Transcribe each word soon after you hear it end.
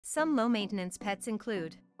Some low-maintenance pets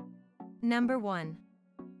include: Number 1.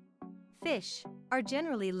 Fish are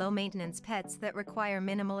generally low-maintenance pets that require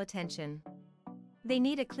minimal attention. They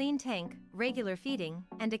need a clean tank, regular feeding,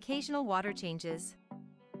 and occasional water changes.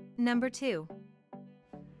 Number 2.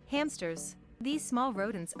 Hamsters. These small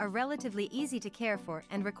rodents are relatively easy to care for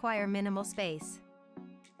and require minimal space.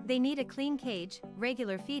 They need a clean cage,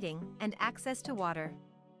 regular feeding, and access to water.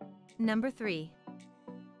 Number 3.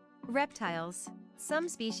 Reptiles. Some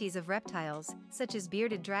species of reptiles, such as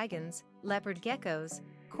bearded dragons, leopard geckos,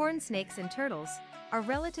 corn snakes and turtles, are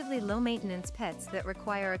relatively low-maintenance pets that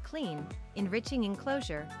require a clean, enriching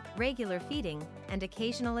enclosure, regular feeding, and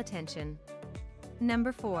occasional attention.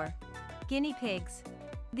 Number 4. Guinea pigs.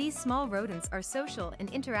 These small rodents are social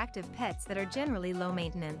and interactive pets that are generally low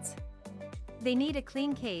maintenance. They need a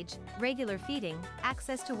clean cage, regular feeding,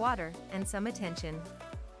 access to water, and some attention.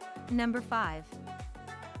 Number 5.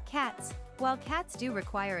 Cats. While cats do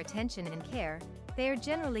require attention and care, they are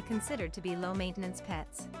generally considered to be low-maintenance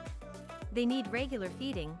pets. They need regular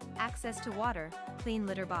feeding, access to water, clean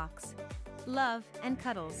litter box, love, and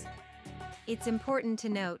cuddles. It's important to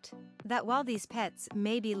note that while these pets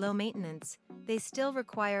may be low maintenance, they still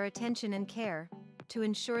require attention and care to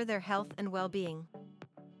ensure their health and well-being.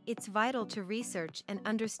 It's vital to research and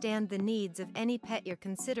understand the needs of any pet you're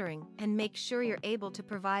considering and make sure you're able to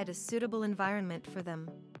provide a suitable environment for them.